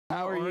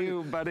How are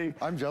you, buddy?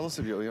 I'm jealous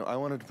of you. You know, I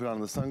wanted to put on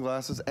the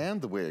sunglasses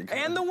and the wig.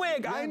 And the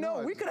wig, yeah, I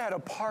know. No, we could have had a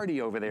party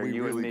over there,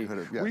 you really and me. Could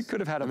have, yes. We could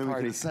have had a and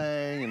party. We could have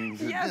sang and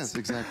yes,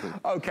 exactly.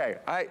 Okay,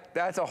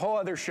 that's a whole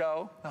other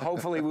show.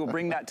 Hopefully we'll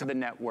bring that to the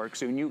network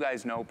soon. You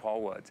guys know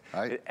Paul Woods,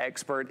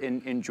 expert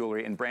in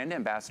jewelry and brand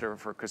ambassador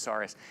for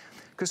Kessaris.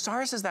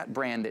 Kessaris is that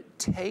brand that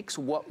takes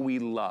what we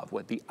love,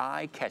 what the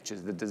eye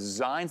catches, the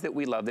designs that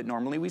we love that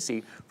normally we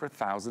see for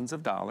thousands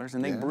of dollars,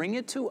 and they bring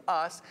it to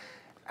us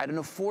at an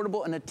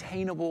affordable and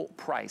attainable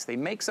price. They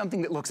make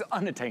something that looks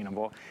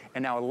unattainable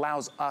and now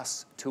allows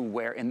us to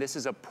wear, and this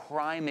is a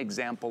prime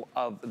example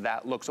of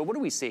that look. So what are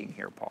we seeing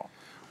here, Paul?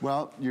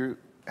 Well, you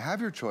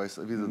have your choice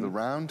of either the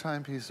round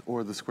timepiece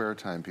or the square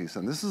timepiece,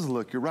 and this is a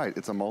look, you're right,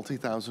 it's a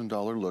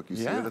multi-$1,000 look. You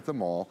see it at the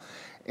mall,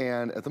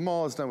 and at the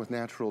mall it's done with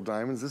natural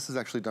diamonds. This is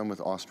actually done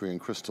with Austrian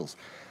crystals.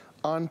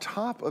 On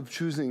top of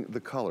choosing the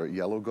color,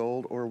 yellow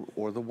gold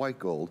or the white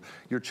gold,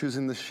 you're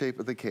choosing the shape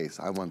of the case.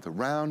 I want the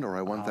round or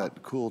I want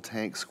that cool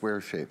tank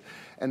square shape.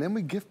 And then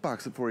we gift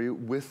box it for you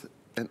with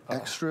an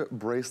extra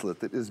bracelet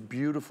that is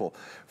beautiful.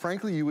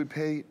 Frankly, you would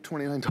pay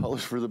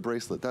 $29 for the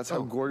bracelet. That's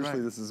how gorgeously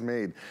this is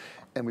made.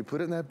 And we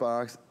put it in that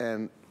box,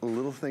 and a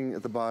little thing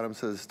at the bottom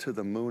says, "To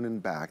the moon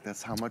and back."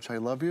 That's how much I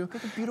love you.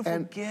 What a beautiful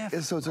gift.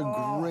 And so it's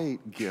a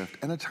great gift.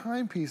 And a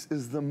timepiece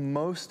is the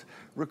most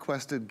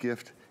requested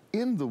gift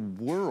in the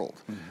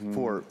world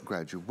for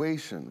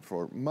graduation,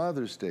 for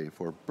Mother's Day,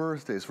 for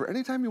birthdays, for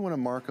any time you want to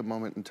mark a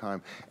moment in time.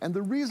 And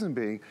the reason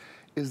being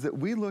is that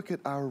we look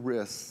at our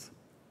wrists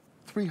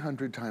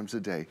 300 times a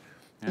day.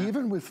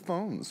 Even with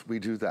phones, we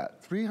do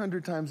that.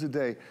 300 times a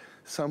day,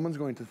 someone's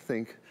going to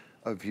think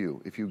of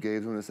you if you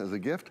gave them this as a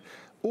gift.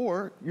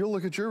 Or you'll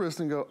look at your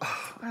wrist and go,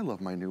 oh, I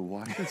love my new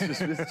watch. It's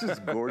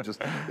just gorgeous.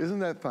 Isn't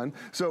that fun?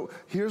 So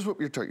here's what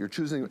you're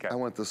choosing. I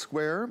want the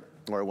square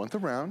or I want the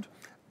round.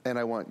 And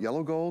I want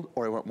yellow gold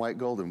or I want white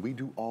gold, and we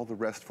do all the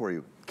rest for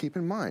you. Keep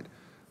in mind,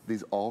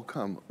 these all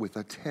come with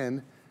a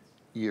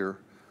 10-year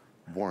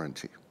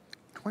warranty.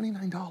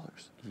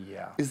 $29.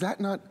 Yeah. Is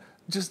that not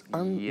just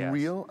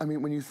unreal? I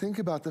mean, when you think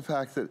about the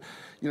fact that,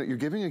 you know, you're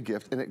giving a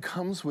gift and it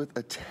comes with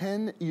a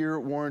 10-year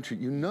warranty,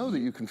 you know that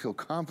you can feel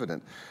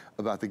confident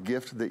about the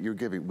gift that you're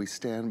giving. We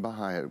stand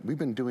behind it. We've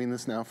been doing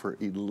this now for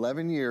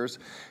 11 years,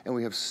 and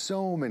we have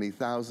so many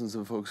thousands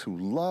of folks who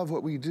love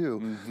what we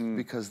do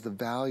because the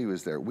value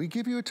is there. We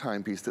give you a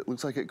timepiece that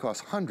looks like it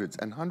costs hundreds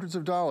and hundreds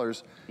of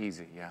dollars.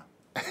 Easy, yeah.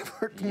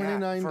 For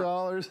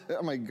 $29,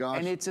 oh my gosh.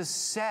 And it's a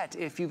set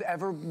if you've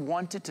ever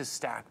wanted to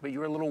stack, but you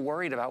were a little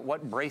worried about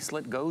what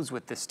bracelet goes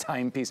with this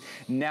timepiece.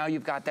 Now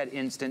you've got that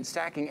instant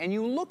stacking. And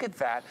you look at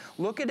that,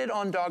 look at it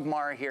on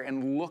Dagmara here,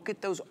 and look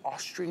at those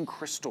Austrian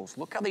crystals.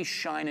 Look how they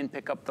shine and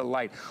pick up the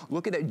light.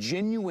 Look at that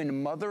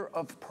genuine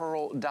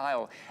mother-of-pearl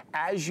dial.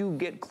 As you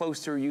get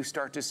closer, you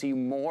start to see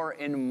more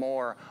and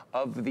more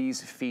of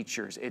these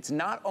features. It's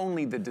not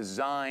only the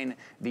design,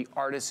 the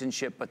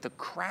artisanship, but the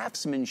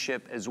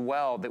craftsmanship as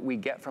well that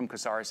we get from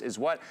Kessaris is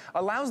what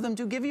allows them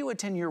to give you a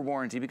 10-year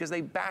warranty, because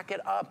they back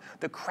it up.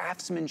 The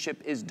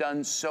craftsmanship is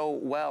done so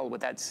well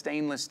with that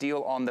stainless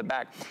steel on the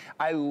back.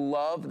 I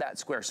love that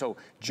square. So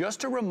just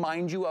to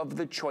remind you of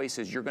the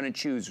choices, you're going to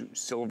choose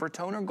silver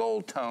tone or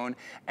gold tone,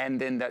 and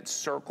then that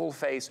circle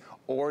face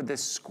or the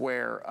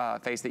square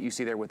face that you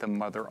see there with the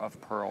mother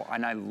of pearl.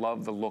 And I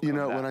love the look of that. You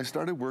know, when I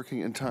started working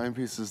in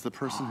timepieces, the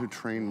person who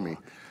trained me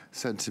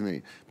said to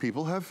me,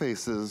 people have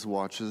faces,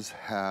 watches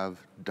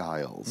have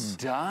dials.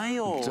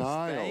 Dials,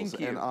 thank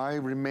you. And I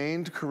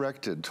remained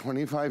corrected.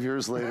 25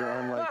 years later,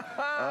 I'm like,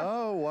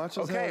 oh,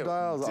 watches have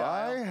dials.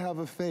 I have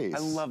a face. I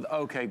love,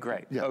 okay,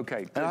 great. Yeah.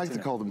 Okay, and I like to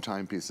call them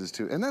timepieces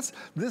too. And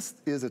this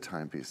is a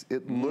timepiece.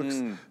 It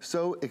looks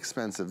so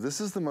expensive.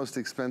 This is the most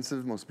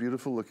expensive, most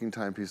beautiful looking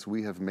timepiece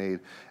we have made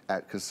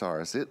at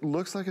Kessaris. It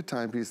looks like a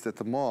timepiece that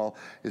the mall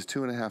is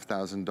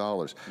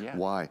 $2,500. Yeah.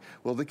 Why?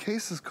 Well, the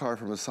case is carved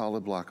from a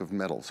solid block of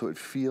metal, so it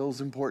feels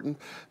important.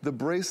 The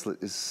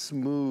bracelet is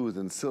smooth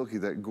and silky,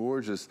 that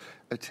gorgeous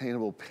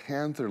attainable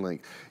panther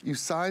link. You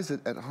size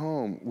it at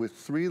home with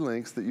 3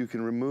 links that you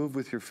can remove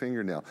with your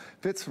fingernail.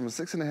 Fits from a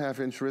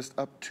 6.5-inch wrist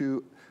up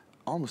to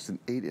almost an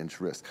 8-inch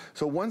wrist.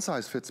 So one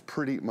size fits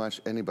pretty much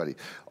anybody.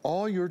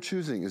 All you're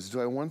choosing is, do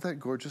I want that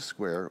gorgeous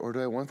square or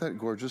do I want that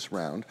gorgeous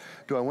round?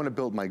 Do I want to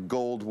build my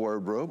gold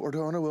wardrobe or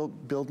do I want to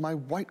build my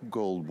white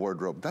gold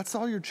wardrobe? That's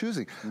all you're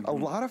choosing. A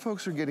lot of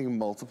folks are getting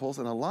multiples,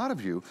 and a lot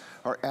of you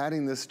are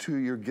adding this to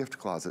your gift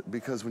closet,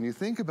 because when you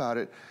think about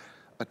it,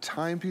 a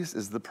timepiece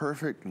is the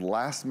perfect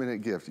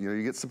last-minute gift. You know,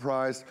 you get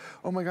surprised,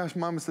 oh my gosh,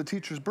 Mom, it's the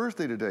teacher's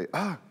birthday today.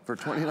 For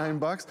 29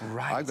 bucks,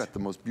 I've got the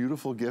most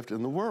beautiful gift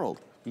in the world.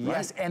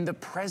 Yes, and the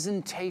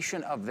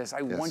presentation of this,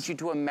 I want you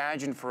to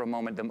imagine for a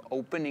moment them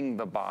opening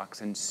the box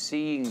and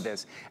seeing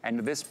this, and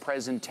this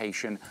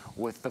presentation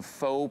with the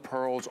faux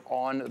pearls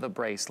on the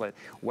bracelet,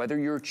 whether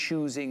you're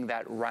choosing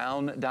that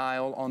round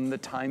dial on the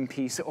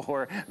timepiece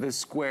or the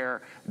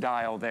square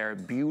dial there.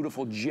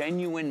 Beautiful,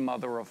 genuine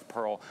mother of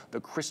pearl, the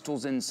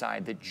crystals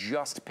inside that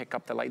just pick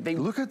up the light.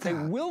 Look at that. They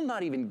will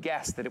not even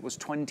guess that it was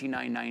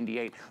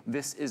 $29.98.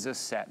 This is a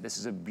set. This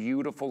is a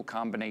beautiful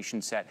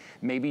combination set.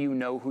 Maybe you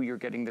know who you're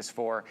getting this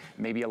for. shower.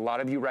 Maybe a lot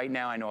of you right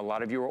now, I know a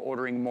lot of you are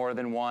ordering more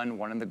than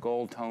one in the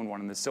gold tone,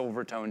 one in the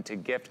silver tone to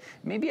gift.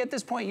 Maybe at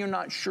this point you're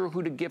not sure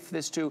who to gift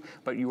this to,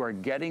 but you are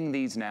getting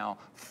these now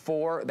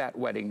for that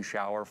wedding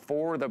shower,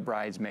 for the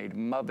bridesmaid,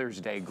 Mother's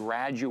Day,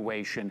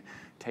 graduation.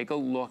 Take a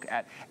look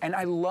at, and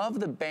I love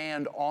the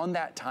band on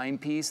that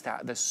timepiece,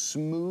 the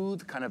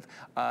smooth kind of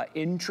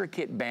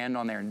intricate band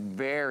on there, and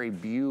very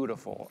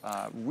beautiful,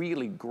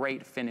 really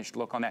great finished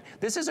look on that.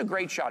 This is a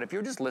great shot. If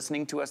you're just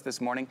listening to us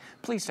this morning,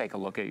 please take a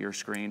look at your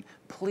screen.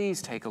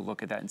 Please take a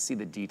look at that and see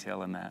the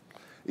detail in that.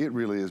 It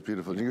really is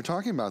beautiful. You're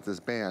talking about this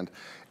band,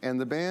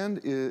 and the band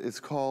it's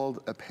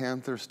called a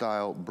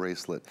Panther-style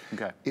bracelet.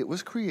 Okay. It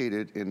was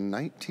created in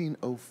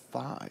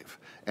 1905,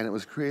 and it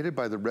was created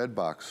by the Red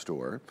Box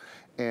store,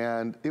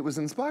 and it was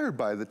inspired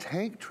by the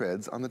tank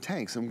treads on the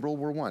tanks in World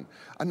War I.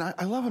 And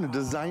I love when a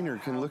designer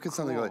can look at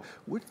something and go like,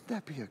 wouldn't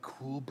that be a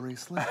cool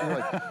bracelet? You're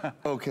like,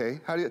 okay,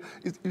 how do you,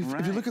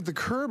 if you look at the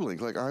curb link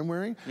like I'm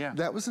wearing,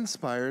 that was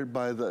inspired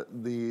by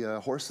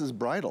the horse's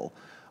bridle.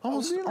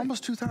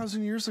 Almost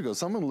 2,000 years ago,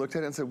 someone looked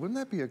at it and said, "Wouldn't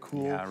that be a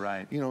cool?" Yeah,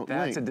 right. You know,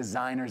 that's link. a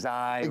designer's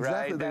eye, exactly.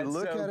 right? They That's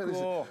look so at it.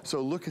 Cool.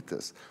 So look at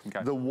this.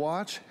 Okay. The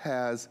watch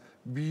has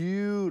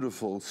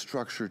beautiful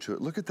structure to it.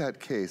 Look at that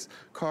case,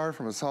 carved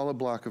from a solid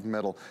block of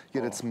metal,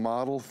 yet it's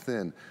model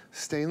thin.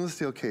 Stainless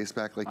steel case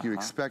back like you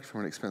expect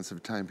from an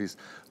expensive timepiece.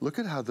 Look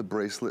at how the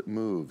bracelet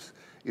moves.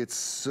 It's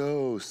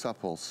so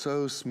supple,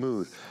 so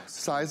smooth.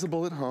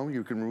 Sizable at home.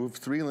 You can remove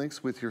 3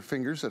 links with your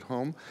fingers at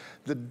home.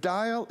 The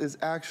dial is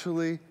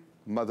actually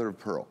mother of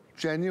pearl.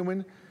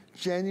 Genuine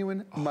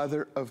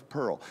mother of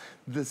pearl.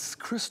 The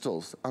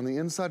crystals on the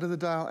inside of the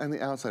dial and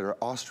the outside are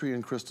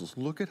Austrian crystals.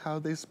 Look at how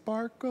they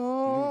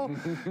sparkle.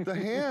 The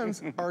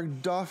hands are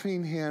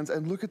doffing hands,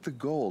 and look at the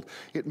gold.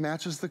 It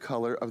matches the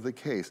color of the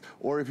case.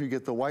 Or if you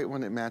get the white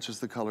one, it matches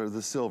the color of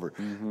the silver.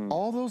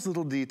 All those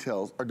little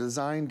details are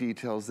design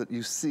details that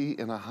you see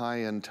in a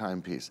high-end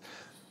timepiece.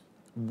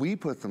 We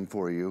put them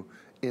for you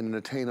in an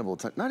attainable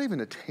time, not even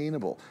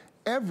attainable.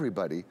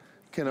 Everybody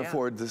can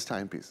afford this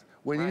timepiece.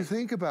 When you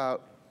think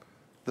about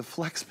the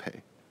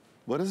FlexPay,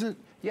 what is it?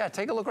 Yeah,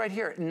 take a look right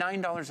here,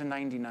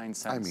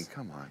 $9.99. I mean,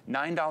 come on.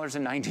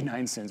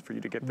 $9.99 for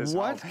you to get this.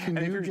 What can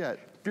you get?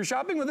 If you're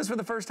shopping with us for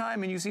the first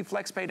time and you see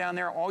FlexPay down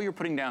there, all you're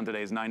putting down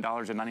today is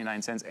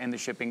 $9.99, and the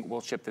shipping will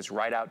ship this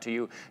right out to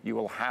you. You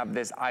will have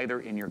this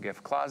either in your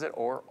gift closet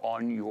or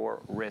on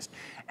your wrist.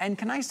 And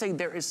can I say,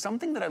 there is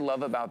something that I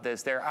love about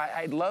this.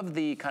 I love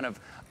the kind of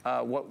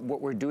what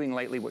we're doing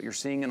lately, what you're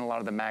seeing in a lot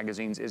of the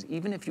magazines is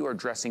even if you are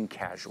dressing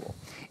casual,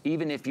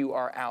 even if you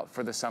are out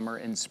for the summer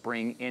and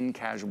spring in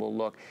casual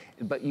look,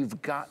 but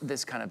you've got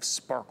this kind of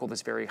sparkle,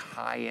 this very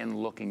high-end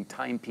looking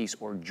timepiece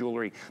or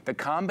jewelry, the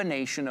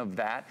combination of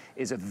that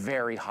is a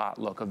very hot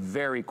look, a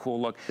very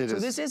cool look.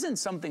 This isn't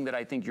something that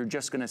I think you're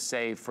just gonna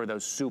save for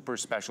those super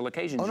special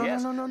occasions. Oh,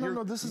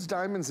 no, this is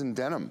diamonds and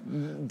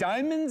denim.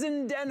 Diamonds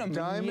and denim,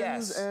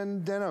 Diamonds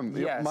and denim.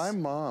 Yes. You know, my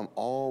mom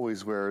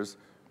always wears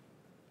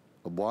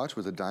a watch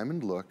with a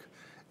diamond look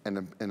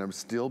and a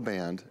steel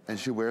band, and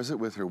she wears it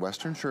with her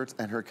Western shirts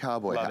and her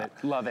cowboy hat.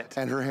 Love it.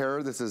 And her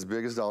hair that's as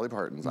big as Dolly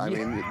Parton's. I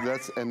mean,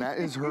 that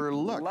is her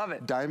look. Love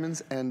it.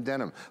 Diamonds and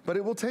denim. But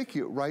it will take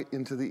you right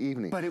into the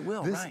evening. But it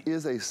will, This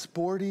is a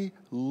sporty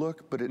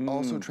look, but it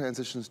also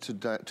transitions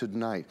to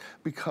night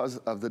because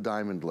of the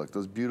diamond look,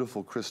 those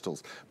beautiful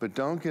crystals. But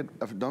don't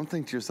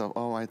think to yourself,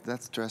 oh,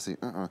 that's dressy.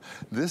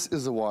 This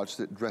is a watch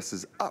that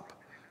dresses up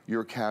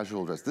your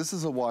casual dress. This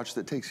is a watch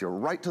that takes you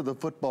right to the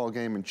football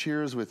game and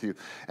cheers with you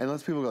and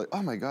lets people go like,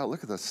 oh my God,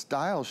 look at the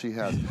style she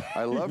has.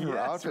 I love her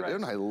outfit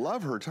and I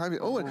love her timing.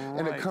 Oh,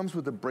 and it comes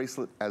with a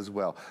bracelet as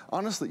well.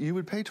 Honestly, you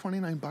would pay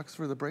 29 bucks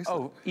for the bracelet.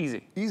 Oh,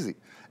 easy. Easy.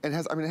 It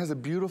has a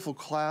beautiful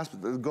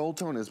clasp. The gold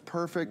tone is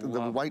perfect. The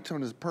white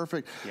tone is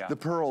perfect. The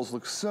pearls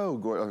look so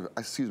gorgeous.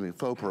 Excuse me,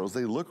 faux pearls.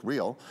 They look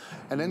real.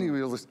 And then you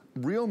realize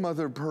real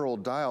mother of pearl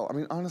dial. I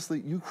mean,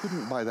 honestly, you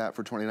couldn't buy that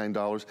for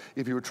 $29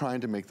 if you were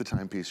trying to make the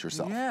timepiece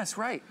yourself. Yes,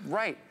 right.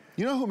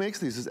 You know who makes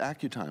these is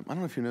AccuTime. I don't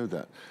know if you know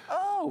that.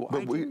 Oh,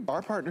 but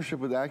our partnership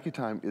with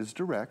AccuTime is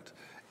direct.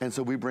 And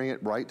so we bring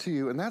it right to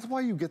you. And that's why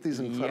you get these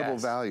incredible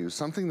values.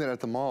 Something that at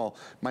the mall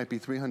might be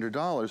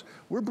 $300,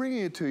 we're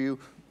bringing it to you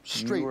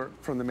straight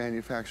from the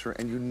manufacturer,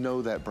 and you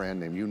know that brand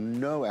name. You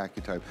know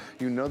AccuTime.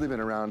 You know they've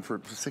been around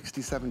for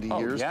 60, 70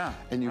 years.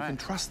 And you can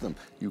trust them.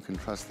 You can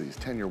trust these.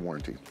 10-year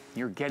warranty.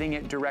 You're getting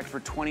it direct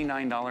for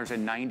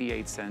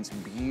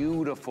 $29.98.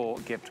 Beautiful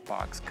gift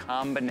box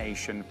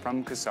combination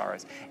from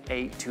Kessaris,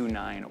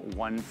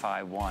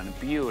 829151.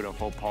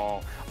 Beautiful,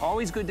 Paul.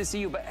 Always good to see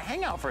you, but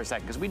hang out for a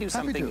second, because we do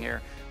something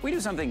here. We do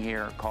something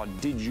here called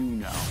Did You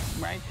Know,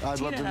 right? I'd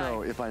love to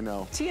know if I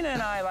know. Tina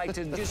and I like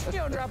to just,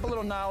 drop a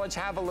little knowledge,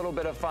 have a little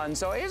bit of fun.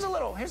 So here's a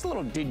little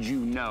Did You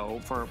Know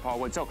for Paul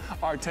Wood. So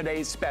our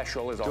today's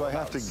special is all about. Do I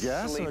have to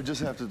guess, or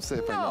just have to say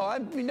if I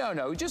know?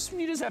 No. You just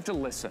have to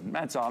listen.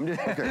 That's all.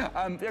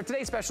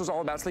 Today's special is all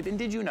about sleep. And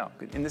did you know,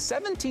 in the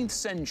 17th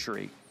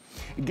century,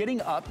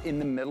 getting up in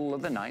the middle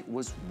of the night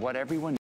was what everyone